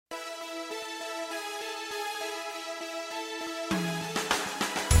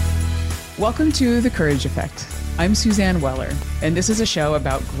Welcome to The Courage Effect. I'm Suzanne Weller, and this is a show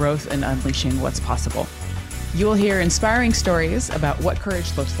about growth and unleashing what's possible. You will hear inspiring stories about what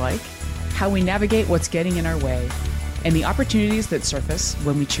courage looks like, how we navigate what's getting in our way, and the opportunities that surface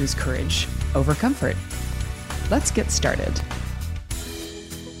when we choose courage over comfort. Let's get started.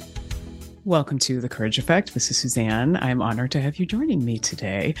 Welcome to The Courage Effect. This is Suzanne. I'm honored to have you joining me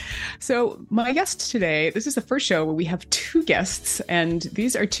today. So my guest today, this is the first show where we have two guests, and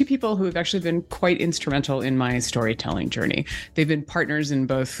these are two people who have actually been quite instrumental in my storytelling journey. They've been partners in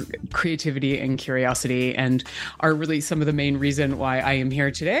both creativity and curiosity and are really some of the main reason why I am here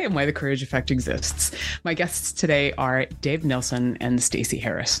today and why The Courage Effect exists. My guests today are Dave Nelson and Stacy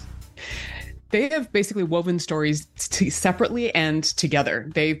Harris. They have basically woven stories separately and together.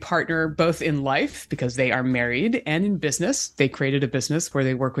 They partner both in life because they are married and in business. They created a business where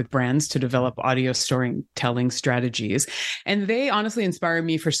they work with brands to develop audio storytelling strategies. And they honestly inspire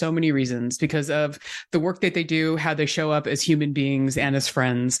me for so many reasons because of the work that they do, how they show up as human beings and as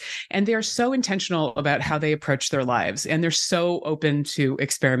friends. And they are so intentional about how they approach their lives. And they're so open to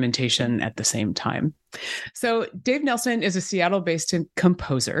experimentation at the same time. So Dave Nelson is a Seattle-based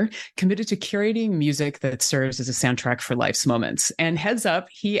composer committed to curating music that serves as a soundtrack for life's moments. And heads up,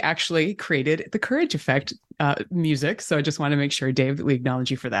 he actually created the Courage Effect music. So I just want to make sure, Dave, that we acknowledge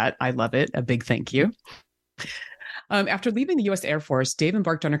you for that. I love it. A big thank you. After leaving the U.S. Air Force, Dave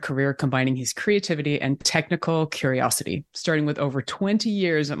embarked on a career combining his creativity and technical curiosity, starting with over 20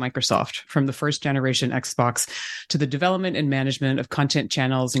 years at Microsoft, from the first generation Xbox to the development and management of content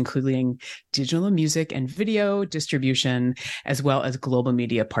channels, including digital music and video distribution, as well as global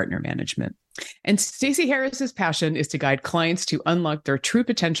media partner management. And Stacy Harris's passion is to guide clients to unlock their true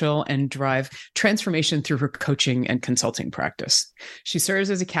potential and drive transformation through her coaching and consulting practice. She serves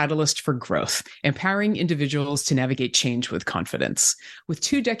as a catalyst for growth, empowering individuals to navigate change with confidence. With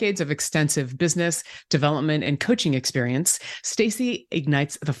 2 decades of extensive business, development, and coaching experience, Stacy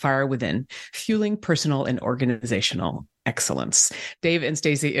ignites the fire within, fueling personal and organizational excellence. Dave and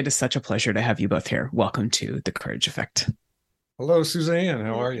Stacy, it is such a pleasure to have you both here. Welcome to The Courage Effect. Hello, Suzanne.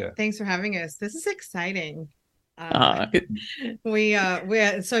 How are you? Thanks for having us. This is exciting.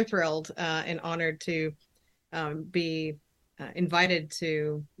 We're so thrilled and honored to be invited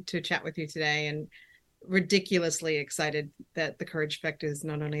to chat with you today, and ridiculously excited that the Courage Effect is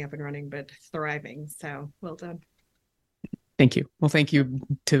not only up and running but thriving. So well done. Thank you. Well, thank you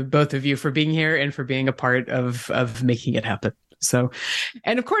to both of you for being here and for being a part of making it happen. So,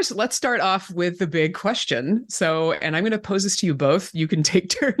 and of course, let's start off with the big question. So, and I'm going to pose this to you both. You can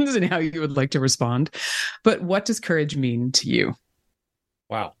take turns in how you would like to respond. But what does courage mean to you?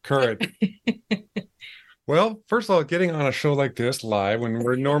 Wow, courage. Well, first of all, getting on a show like this live when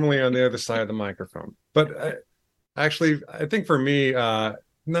we're normally on the other side of the microphone. But I think for me,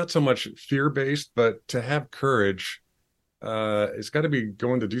 not so much fear-based, but to have courage, it's got to be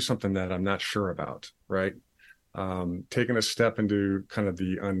going to do something that I'm not sure about, right? Taking a step into kind of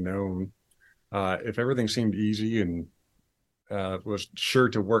the unknown. If everything seemed easy and was sure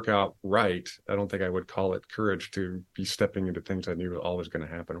to work out right, I don't think I would call it courage to be stepping into things I knew were always going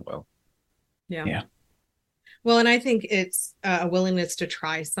to happen well. Yeah. Well, and I think it's a willingness to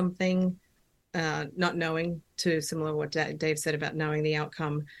try something, not knowing, to similar to what Dave said about knowing the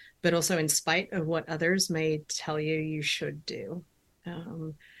outcome, but also in spite of what others may tell you should do.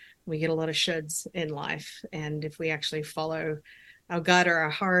 We get a lot of shoulds in life. And if we actually follow our gut or our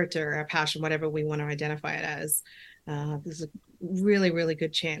heart or our passion, whatever we want to identify it as, there's a really, really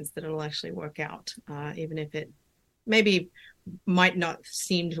good chance that it'll actually work out, even if it maybe might not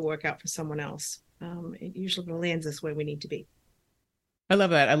seem to work out for someone else. It usually lands us where we need to be. I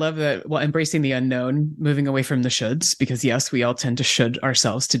love that. I love that. Well, embracing the unknown, moving away from the shoulds, because yes, we all tend to should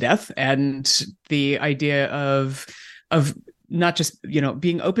ourselves to death. And the idea of not just,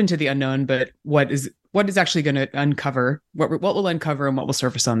 being open to the unknown, but what is actually going to uncover, what will uncover and what will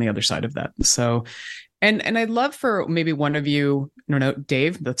surface on the other side of that. So, and I'd love for maybe one of you, I don't know,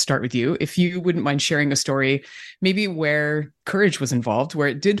 Dave, let's start with you. If you wouldn't mind sharing a story, maybe where courage was involved, where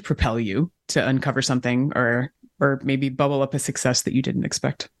it did propel you to uncover something or maybe bubble up a success that you didn't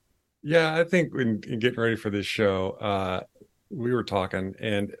expect. Yeah, I think in getting ready for this show, we were talking,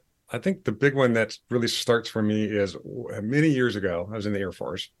 and I think the big one that really starts for me is many years ago, I was in the Air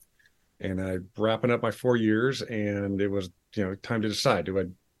Force and I'm wrapping up my 4 years, and it was, time to decide, do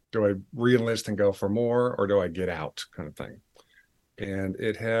I re-enlist and go for more, or do I get out, kind of thing. And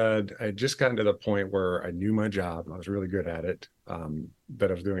I had just gotten to the point where I knew my job. I was really good at it, that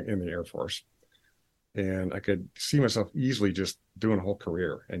I was doing in the Air Force. And I could see myself easily just doing a whole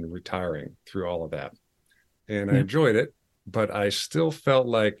career and retiring through all of that. And I enjoyed it, but I still felt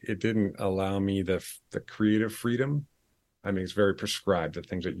like it didn't allow me the creative freedom. I mean, it's very prescribed, the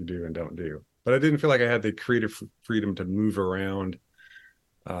things that you do and don't do. But I didn't feel like I had the creative freedom to move around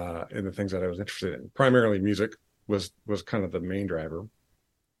in the things that I was interested in. Primarily music was kind of the main driver.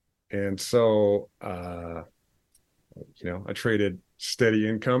 And so I traded steady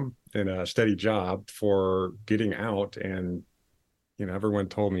income and a steady job for getting out, and everyone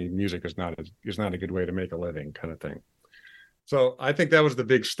told me music is not a good way to make a living, kind of thing. So I think that was the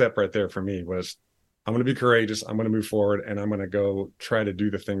big step right there for me was I'm going to be courageous. I'm going to move forward, and I'm going to go try to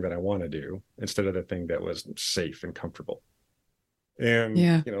do the thing that I want to do instead of the thing that was safe and comfortable. And,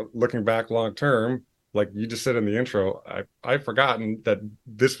 Yeah. Looking back long term, like you just said in the intro, I've forgotten that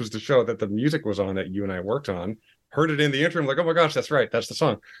this was the show that the music was on that you and I worked on, heard it in the intro. I'm like, oh my gosh, that's right. That's the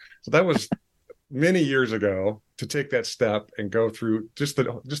song. So that was many years ago to take that step and go through just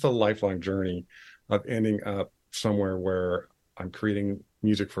a lifelong journey of ending up somewhere where I'm creating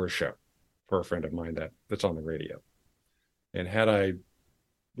music for a show for a friend of mine that's on the radio. And had I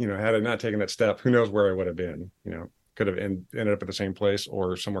not taken that step, who knows where I would have been, could have ended up at the same place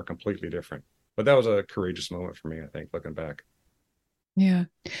or somewhere completely different. But that was a courageous moment for me, I think, looking back. Yeah.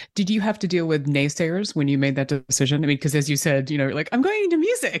 Did you have to deal with naysayers when you made that decision? I mean, because as you said, like, I'm going into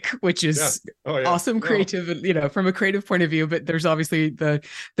music, which is awesome, creative, from a creative point of view, but there's obviously the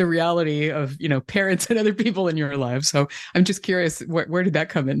reality of, parents and other people in your life. So I'm just curious, where did that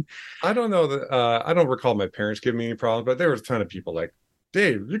come in? I don't know that I don't recall my parents giving me any problems, but there was a ton of people like,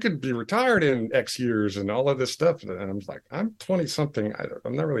 Dave, you could be retired in X years and all of this stuff. And I'm like, I'm 20 something.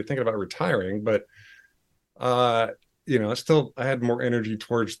 I'm not really thinking about retiring, but I had more energy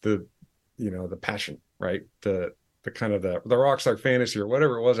towards the passion, right? The kind of the rock star fantasy or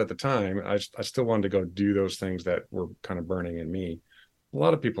whatever it was at the time. I still wanted to go do those things that were kind of burning in me. A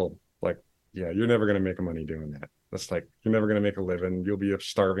lot of people like, yeah, you're never going to make money doing that. That's like, you're never going to make a living. You'll be a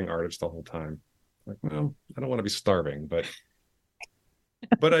starving artist the whole time. Like, well, I don't want to be starving, but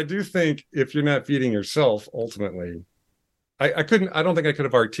I do think if you're not feeding yourself, ultimately, I don't think I could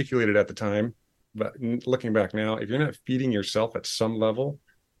have articulated at the time, but looking back now, if you're not feeding yourself at some level,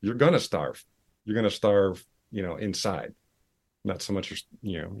 you're going to starve. You're going to starve, inside, not so much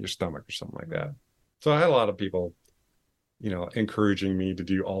your stomach or something like that. So I had a lot of people, encouraging me to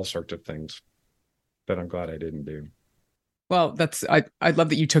do all sorts of things that I'm glad I didn't do. Well, I love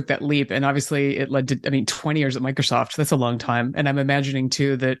that you took that leap, and obviously it led to, 20 years at Microsoft. That's a long time. And I'm imagining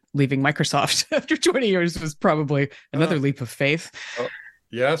too that leaving Microsoft after 20 years was probably another leap of faith.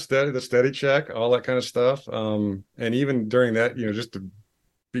 Yeah, the steady check, all that kind of stuff. And even during that, just to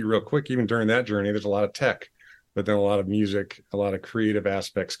be real quick, even during that journey, there's a lot of tech, but then a lot of music, a lot of creative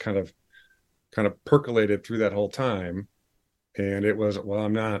aspects kind of percolated through that whole time. And it was, well,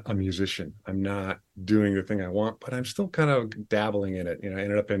 I'm not a musician. I'm not doing the thing I want, but I'm still kind of dabbling in it. I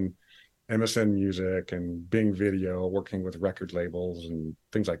ended up in MSN Music and Bing Video, working with record labels and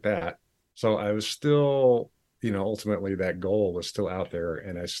things like that. So I was still, ultimately that goal was still out there,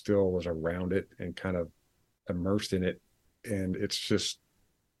 and I still was around it and kind of immersed in it. And it's just,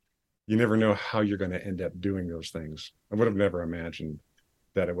 you never know how you're going to end up doing those things. I would have never imagined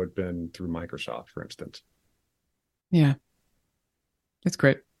that it would have been through Microsoft, for instance. Yeah. That's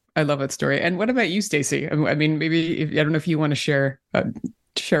great. I love that story. And what about you, Stacy? I mean, maybe I don't know if you want to share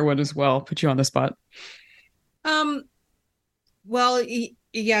one as well. Put you on the spot. Well,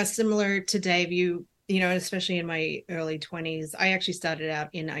 yeah, similar to Dave, especially in my early 20s, I actually started out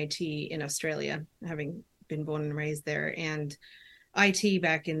in IT in Australia, having been born and raised there. And IT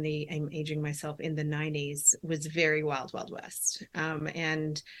back I'm aging myself, in the 90s was very wild, wild west.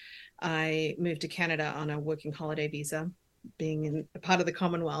 And I moved to Canada on a working holiday visa, being in a part of the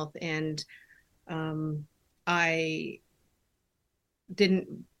Commonwealth. And I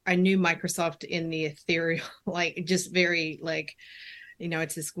knew Microsoft in the ethereal, like just very like,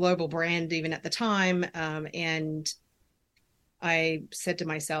 it's this global brand even at the time. And I said to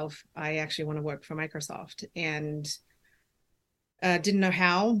myself, I actually want to work for Microsoft. And didn't know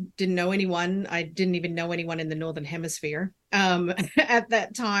how, didn't know anyone. I didn't even know anyone in the Northern Hemisphere at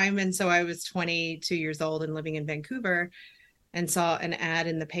that time. And so I was 22 years old and living in Vancouver, and saw an ad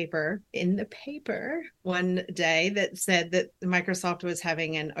in the paper one day that said that Microsoft was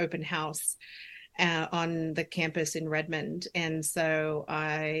having an open house on the campus in Redmond. And so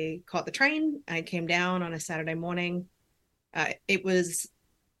I caught the train. I came down on a Saturday morning. It was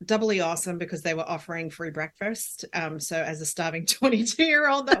doubly awesome because they were offering free breakfast. So as a starving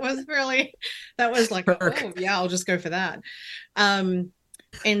 22-year-old, that was like, oh yeah, I'll just go for that. And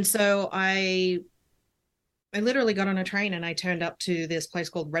so I I literally got on a train and I turned up to this place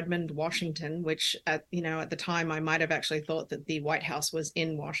called Redmond, Washington, which at the time I might have actually thought that the White House was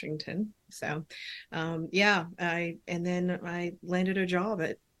in Washington. So, and then I landed a job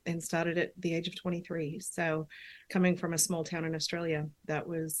and started at the age of 23. So, coming from a small town in Australia, that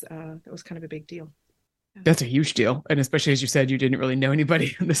was kind of a big deal. That's a huge deal. And especially as you said, you didn't really know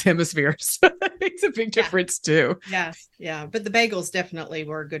anybody in this hemisphere. So that makes a big difference too. Yeah. Yeah. But the bagels definitely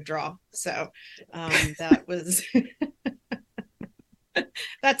were a good draw. So that was,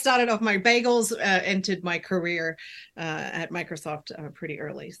 that started off my bagels, entered my career at Microsoft pretty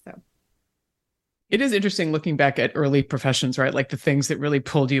early. So. It is interesting looking back at early professions, right? Like the things that really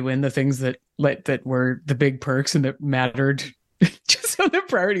pulled you in, the things that were the big perks and that mattered just on the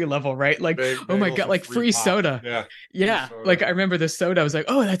priority level, right? Like, oh my God, like free soda. Yeah. Soda. Like I remember the soda. I was like,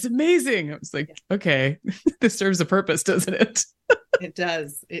 oh, that's amazing. I was like, okay, this serves a purpose, doesn't it? It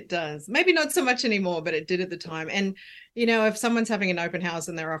does. It does. Maybe not so much anymore, but it did at the time. And, if someone's having an open house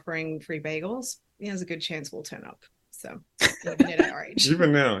and they're offering free bagels, there's a good chance we'll turn up. So even at our age.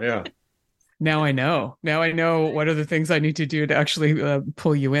 Even now, yeah. Now I know what are the things I need to do to actually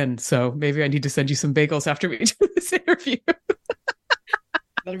pull you in. So maybe I need to send you some bagels after we do this interview.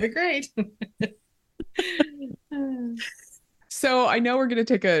 That'd be great. So I know we're going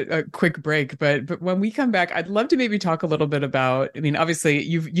to take a quick break, but when we come back, I'd love to maybe talk a little bit about, I mean, obviously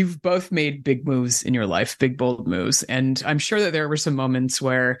you've both made big moves in your life, big, bold moves. And I'm sure that there were some moments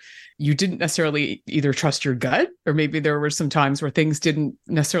where you didn't necessarily either trust your gut, or maybe there were some times where things didn't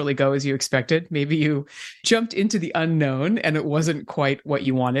necessarily go as you expected. Maybe you jumped into the unknown and it wasn't quite what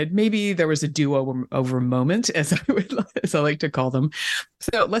you wanted. Maybe there was a do-over moment, as I like to call them.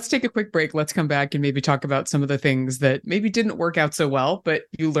 So let's take a quick break. Let's come back and maybe talk about some of the things that maybe didn't work out so well, but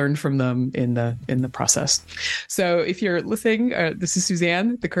you learned from them in the process. So if you're listening, this is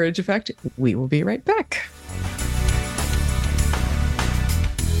Suzanne, The Courage Effect. We will be right back.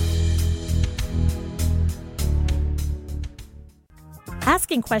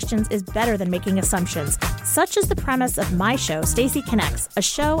 Asking questions is better than making assumptions. Such is the premise of my show, Stacy Connects, a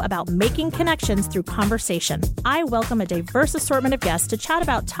show about making connections through conversation. I welcome a diverse assortment of guests to chat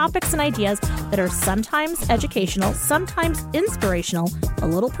about topics and ideas that are sometimes educational, sometimes inspirational, a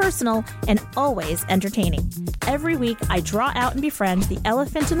little personal, and always entertaining. Every week, I draw out and befriend the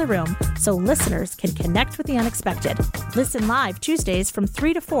elephant in the room so listeners can connect with the unexpected. Listen live Tuesdays from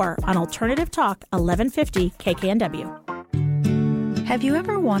 3 to 4 on Alternative Talk 1150 KKNW. Have you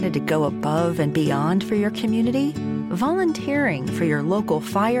ever wanted to go above and beyond for your community? Volunteering for your local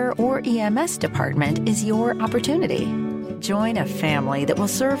fire or EMS department is your opportunity. Join a family that will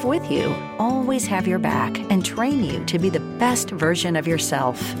serve with you, always have your back, and train you to be the best version of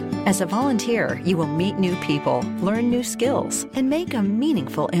yourself. As a volunteer, you will meet new people, learn new skills, and make a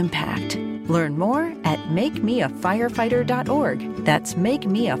meaningful impact. Learn more at makemeafirefighter.org. That's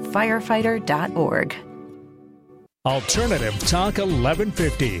makemeafirefighter.org. Alternative Talk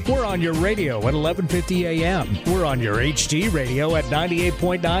 1150. We're on your radio at 1150 a.m. We're on your HD radio at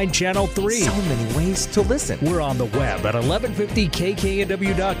 98.9 Channel 3. So many ways to listen. We're on the web at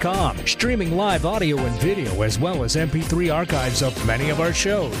 1150kknw.com. Streaming live audio and video as well as MP3 archives of many of our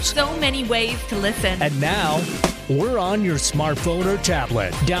shows. So many ways to listen. And now, we're on your smartphone or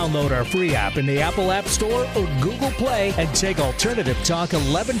tablet. Download our free app in the Apple App Store or Google Play and take Alternative Talk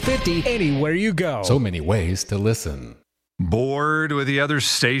 1150 anywhere you go. So many ways to listen. Bored with the other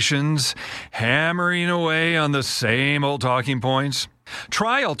stations, hammering away on the same old talking points?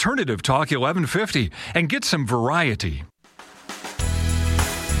 Try Alternative Talk 1150 and get some variety.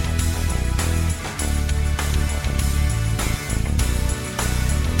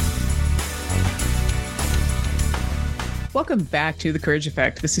 Welcome back to The Courage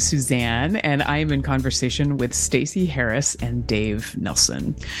Effect. This is Suzanne, and I am in conversation with Stacy Harris and Dave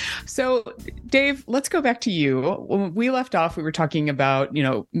Nelson. So, Dave, let's go back to you. When we left off, we were talking about,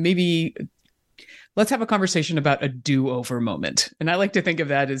 maybe let's have a conversation about a do-over moment. And I like to think of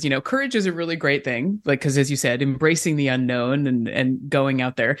that as, courage is a really great thing, like, because as you said, embracing the unknown and going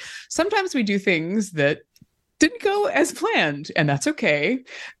out there. Sometimes we do things that didn't go as planned, and that's okay.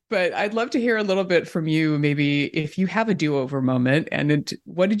 But I'd love to hear a little bit from you, maybe if you have a do-over moment, and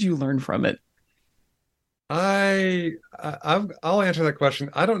what did you learn from it? I'll answer that question.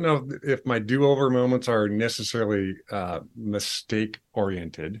 I don't know if my do-over moments are necessarily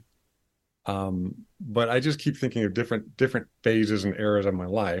mistake-oriented, but I just keep thinking of different phases and eras of my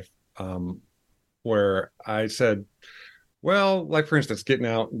life where I said, well, like for instance, getting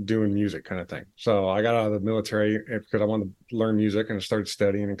out and doing music kind of thing. So I got out of the military because I wanted to learn music and I started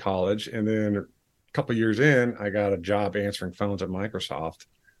studying in college. And then a couple of years in, I got a job answering phones at Microsoft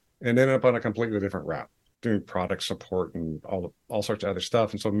and ended up on a completely different route. doing product support and all sorts of other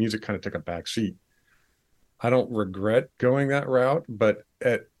stuff. And so music kind of took a back seat. I don't regret going that route, but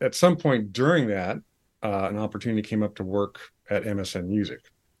at some point during that, an opportunity came up to work at MSN Music.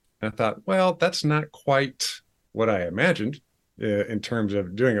 And I thought, well, that's not quite what I imagined in terms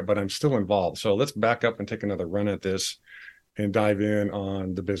of doing it, but I'm still involved. So let's back up and take another run at this and dive in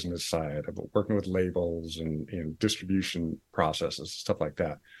on the business side of working with labels and distribution processes, stuff like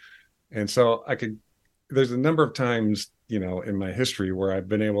that. And so there's a number of times, in my history where I've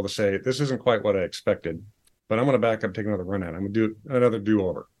been able to say, this isn't quite what I expected, but I'm going to back up, take another run at it. I'm going to do another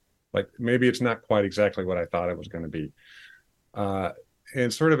do-over. Like maybe it's not quite exactly what I thought it was going to be.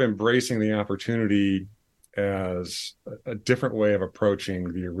 And sort of embracing the opportunity as a different way of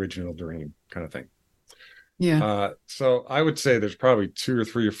approaching the original dream kind of thing. Yeah. So I would say there's probably 2 or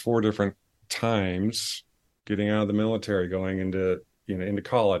 3 or 4 different times getting out of the military, going into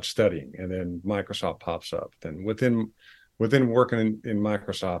college, studying, and then Microsoft pops up. Then within working in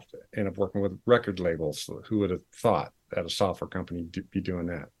Microsoft, end up working with record labels. Who would have thought that a software company be doing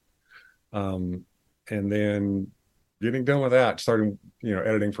that? And then getting done with that, starting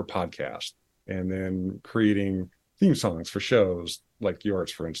editing for podcasts, and then creating theme songs for shows like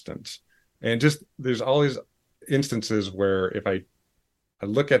yours, for instance. And just there's all these instances where if I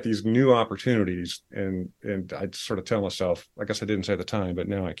look at these new opportunities and I sort of tell myself, I guess I didn't say at the time, but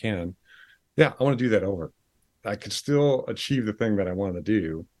now I can, I want to do that over. I could still achieve the thing that I want to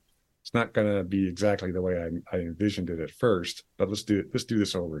do. It's not going to be exactly the way I envisioned it at first, but let's do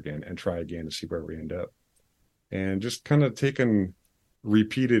this over again and try again to see where we end up. And just kind of taking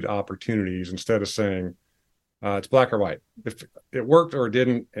repeated opportunities instead of saying, it's black or white. If it worked or it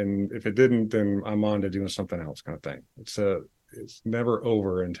didn't, and if it didn't, then I'm on to doing something else kind of thing. It's never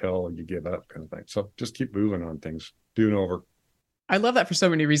over until you give up kind of thing. So just keep moving on things, doing over. I love that for so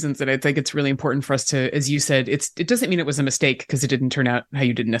many reasons. And I think it's really important for us to, as you said, it doesn't mean it was a mistake because it didn't turn out how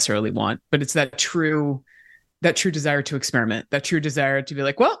you didn't necessarily want, but it's that true desire to experiment, that true desire to be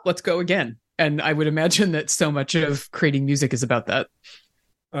like, well, let's go again. And I would imagine that so much of creating music is about that.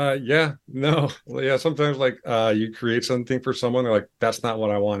 Sometimes you create something for someone, they're like, that's not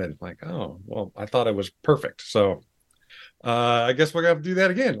what I wanted. Like, oh, well, I thought it was perfect. So I guess we're gonna have to do that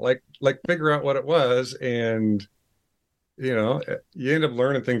again. Like figure out what it was, and you end up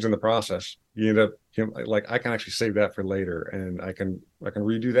learning things in the process. You end up I can actually save that for later, and I can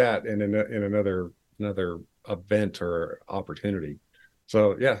redo that in another event or opportunity.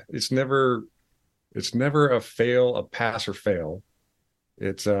 So it's never a pass or fail.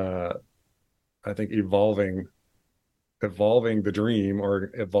 It's I think evolving the dream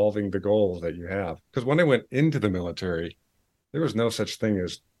or evolving the goals that you have. Because when I went into the military, there was no such thing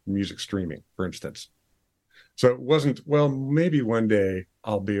as music streaming, for instance. So it wasn't, well, maybe one day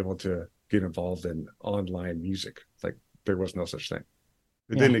I'll be able to get involved in online music. Like there was no such thing.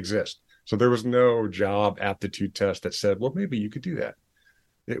 It didn't exist. So there was no job aptitude test that said, well, maybe you could do that.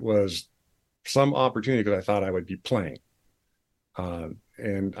 It was some opportunity because I thought I would be playing.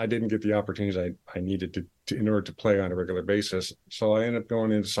 And I didn't get the opportunities I needed to in order to play on a regular basis. So I ended up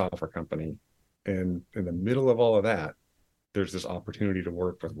going into a software company. And in the middle of all of that, there's this opportunity to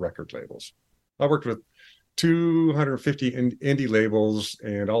work with record labels. I worked with 250 indie labels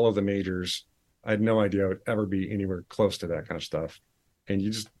and all of the majors. I had no idea I would ever be anywhere close to that kind of stuff. And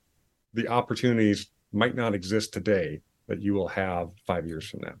the opportunities might not exist today that you will have 5 years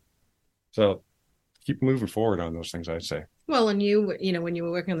from now. So keep moving forward on those things, I'd say. Well, and when you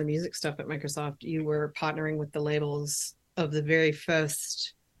were working on the music stuff at Microsoft, you were partnering with the labels of the very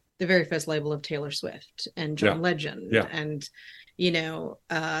first label of Taylor Swift and John Legend. Yeah. And,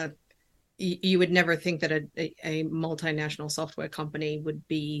 you would never think that a multinational software company would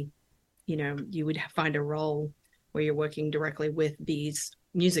be, you would find a role where you're working directly with these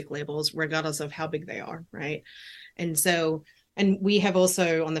music labels, regardless of how big they are. Right. And so, and we have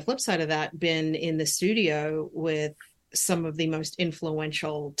also, on the flip side of that, been in the studio with some of the most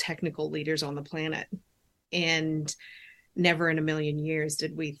influential technical leaders on the planet. And never in a million years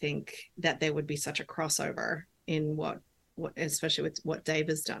did we think that there would be such a crossover in what especially with what Dave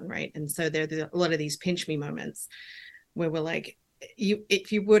has done, right? And so there's a lot of these pinch me moments where we're like,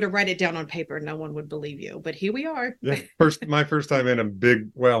 if you were to write it down on paper, no one would believe you. But here we are. Yeah, my first time in a big,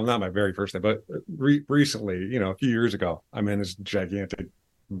 well, not my very first time, but recently, a few years ago, I'm in this gigantic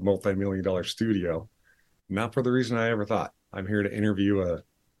multi-million-dollar studio. Not for the reason I ever thought. I'm here to interview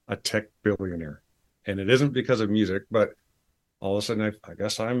a tech billionaire. And it isn't because of music, but all of a sudden, I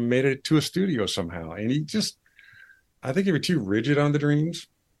guess I made it to a studio somehow. And I think if you're too rigid on the dreams,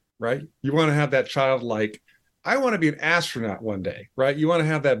 right? You want to have that childlike, I want to be an astronaut one day, right? You want to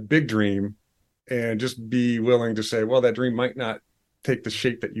have that big dream and just be willing to say, well, that dream might not take the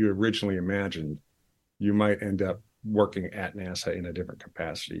shape that you originally imagined. You might end up working at NASA in a different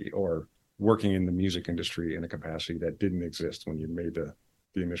capacity, or working in the music industry in a capacity that didn't exist when you made the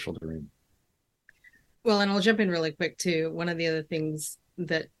initial dream. Well, and I'll jump in really quick too. One of the other things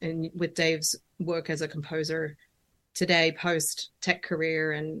that, and with Dave's work as a composer today, post tech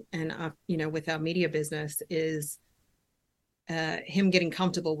career and with our media business, is him getting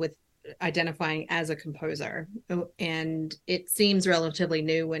comfortable with identifying as a composer. And it seems relatively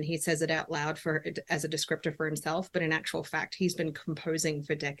new when he says it out loud as a descriptor for himself, but in actual fact, he's been composing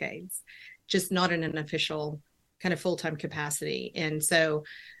for decades, just not in an official kind of full-time capacity. And so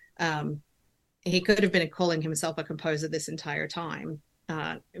he could have been calling himself a composer this entire time,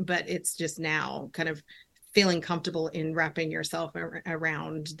 but it's just now kind of feeling comfortable in wrapping yourself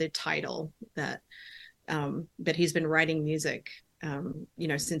around the title that he's been writing music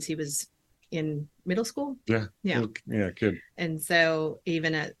since he was in middle school. Yeah. Good. And so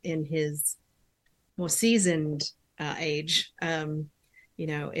even in his more seasoned age,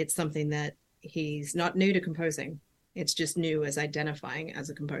 it's something that he's not new to composing. It's just new as identifying as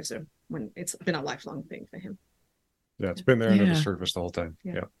a composer, when it's been a lifelong thing for him. Yeah, it's been there under the surface the whole time.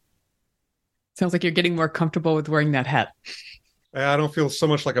 Yeah. Sounds like you're getting more comfortable with wearing that hat. I don't feel so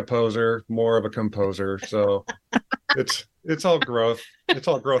much like a poser, more of a composer. So it's all growth. It's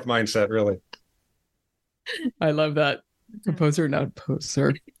all growth mindset, really. I love that. Composer, not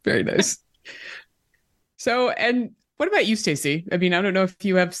poser. Very nice. So, and what about you, Stacy? I mean, I don't know if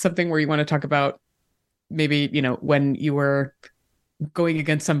you have something where you want to talk about maybe, when you were going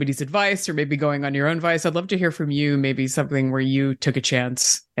against somebody's advice, or maybe going on your own advice. I'd love to hear from you, maybe something where you took a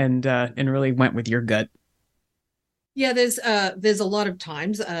chance and really went with your gut. Yeah, there's a lot of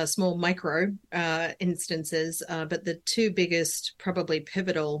times small micro instances, but the two biggest, probably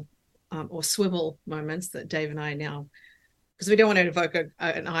pivotal or swivel moments that Dave and I now, because we don't want to evoke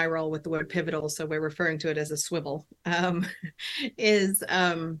an eye roll with the word pivotal, so we're referring to it as a swivel, is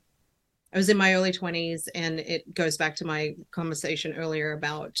I was in my early 20s, and it goes back to my conversation earlier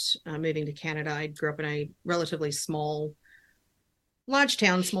about moving to Canada. I grew up in a relatively large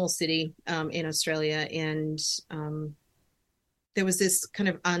town, small city in Australia. And there was this kind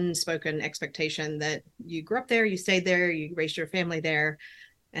of unspoken expectation that you grew up there, you stayed there, you raised your family there,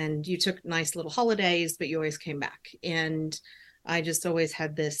 and you took nice little holidays, but you always came back. And I just always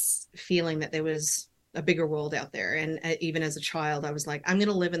had this feeling that there was a bigger world out there. And even as a child, I was like, I'm going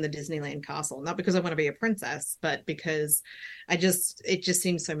to live in the Disneyland castle, not because I want to be a princess, but because it just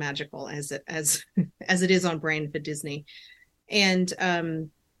seems so magical as it is on brand for Disney. And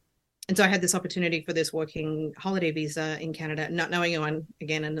so I had this opportunity for this working holiday visa in Canada, not knowing anyone,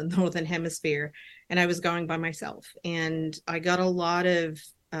 again, in the Northern Hemisphere. And I was going by myself. And I got a lot of,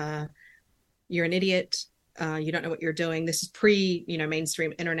 you're an idiot. You don't know what you're doing. This is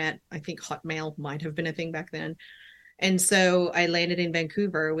mainstream internet. I think Hotmail might have been a thing back then. And so I landed in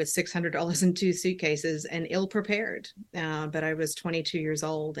Vancouver with $600 in 2 suitcases and ill prepared. But I was 22 years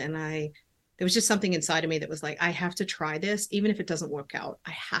old, and there was just something inside of me that was like, I have to try this. Even if it doesn't work out,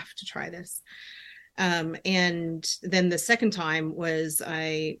 I have to try this. And then the second time was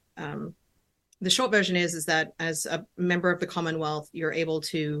the short version is that as a member of the Commonwealth, you're able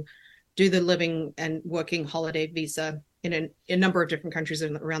to do the living and working holiday visa in a number of different countries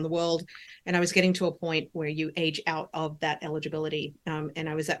around the world. And I was getting to a point where you age out of that eligibility. And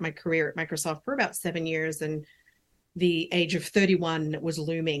I was at my career at Microsoft for about 7 years, and the age of 31 was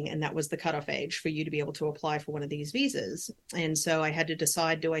looming, and that was the cutoff age for you to be able to apply for one of these visas. And so I had to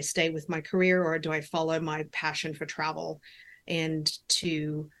decide, do I stay with my career, or do I follow my passion for travel and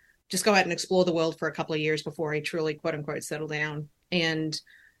to just go out and explore the world for a couple of years before I truly, quote unquote, settle down? And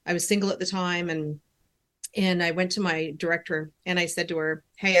I was single at the time, and I went to my director and I said to her,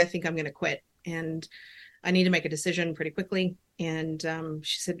 hey, I think I'm going to quit, and I need to make a decision pretty quickly. And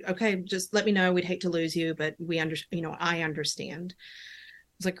she said, okay, just let me know. We'd hate to lose you, but I understand.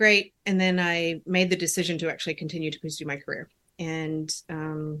 I was like, great. And then I made the decision to actually continue to pursue my career. And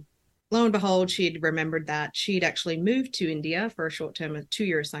lo and behold, she'd remembered that she'd actually moved to India for a short-term, a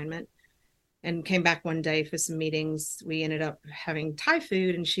 2-year assignment, and came back one day for some meetings. We ended up having Thai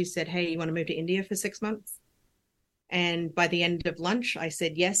food, and she said, hey, you want to move to India for 6 months? And by the end of lunch, I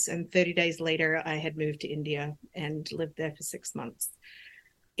said yes. And 30 days later, I had moved to India and lived there for 6 months.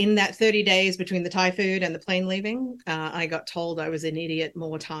 In that 30 days between the Thai food and the plane leaving, I got told I was an idiot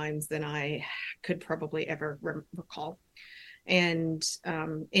more times than I could probably ever recall. And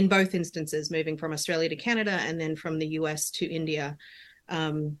in both instances, moving from Australia to Canada and then from the US to India,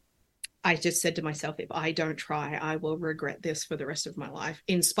 I just said to myself, if I don't try, I will regret this for the rest of my life,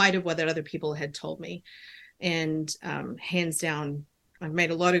 in spite of what other people had told me. And hands down, I've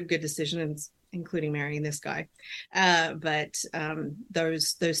made a lot of good decisions, including marrying this guy. But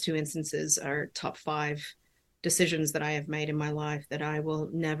those two instances are top 5 decisions that I have made in my life that I will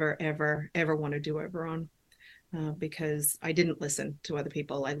never, ever, ever want to do over on, because I didn't listen to other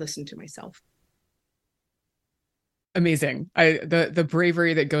people. I listened to myself. Amazing. The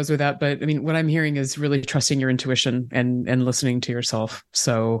bravery that goes with that. But I mean, what I'm hearing is really trusting your intuition and listening to yourself.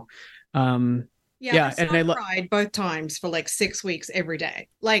 So, yeah, and I cried both times for like 6 weeks every day.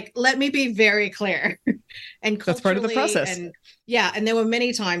 Like, let me be very clear. And that's part of the process. And there were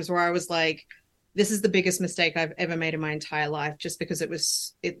many times where I was like, this is the biggest mistake I've ever made in my entire life, just because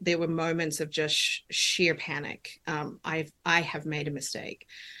there were moments of just sheer panic. I have made a mistake.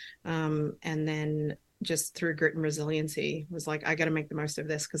 And then just through grit and resiliency was like, I got to make the most of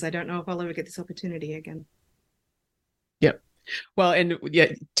this, because I don't know if I'll ever get this opportunity again. Yep. Well, and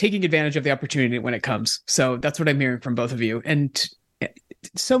taking advantage of the opportunity when it comes. So that's what I'm hearing from both of you. And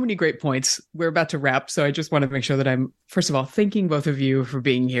so many great points. We're about to wrap. So I just want to make sure that I'm, first of all, thanking both of you for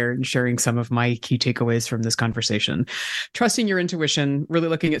being here and sharing some of my key takeaways from this conversation. Trusting your intuition, really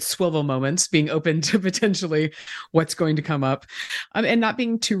looking at swivel moments, being open to potentially what's going to come up, and not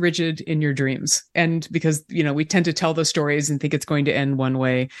being too rigid in your dreams. And because, we tend to tell those stories and think it's going to end one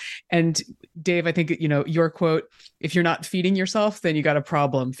way. And Dave, I think, your quote, if you're not feeding yourself, then you got a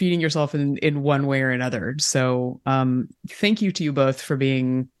problem feeding yourself in one way or another. So thank you to you both for being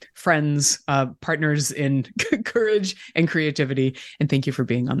friends, partners in courage and creativity. And thank you for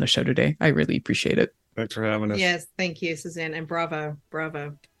being on the show today. I really appreciate it. Thanks for having us. Yes, thank you, Suzanne. And bravo.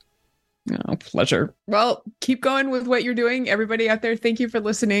 Oh, pleasure. Well, keep going with what you're doing. Everybody out there, thank you for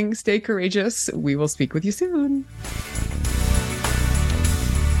listening. Stay courageous. We will speak with you soon.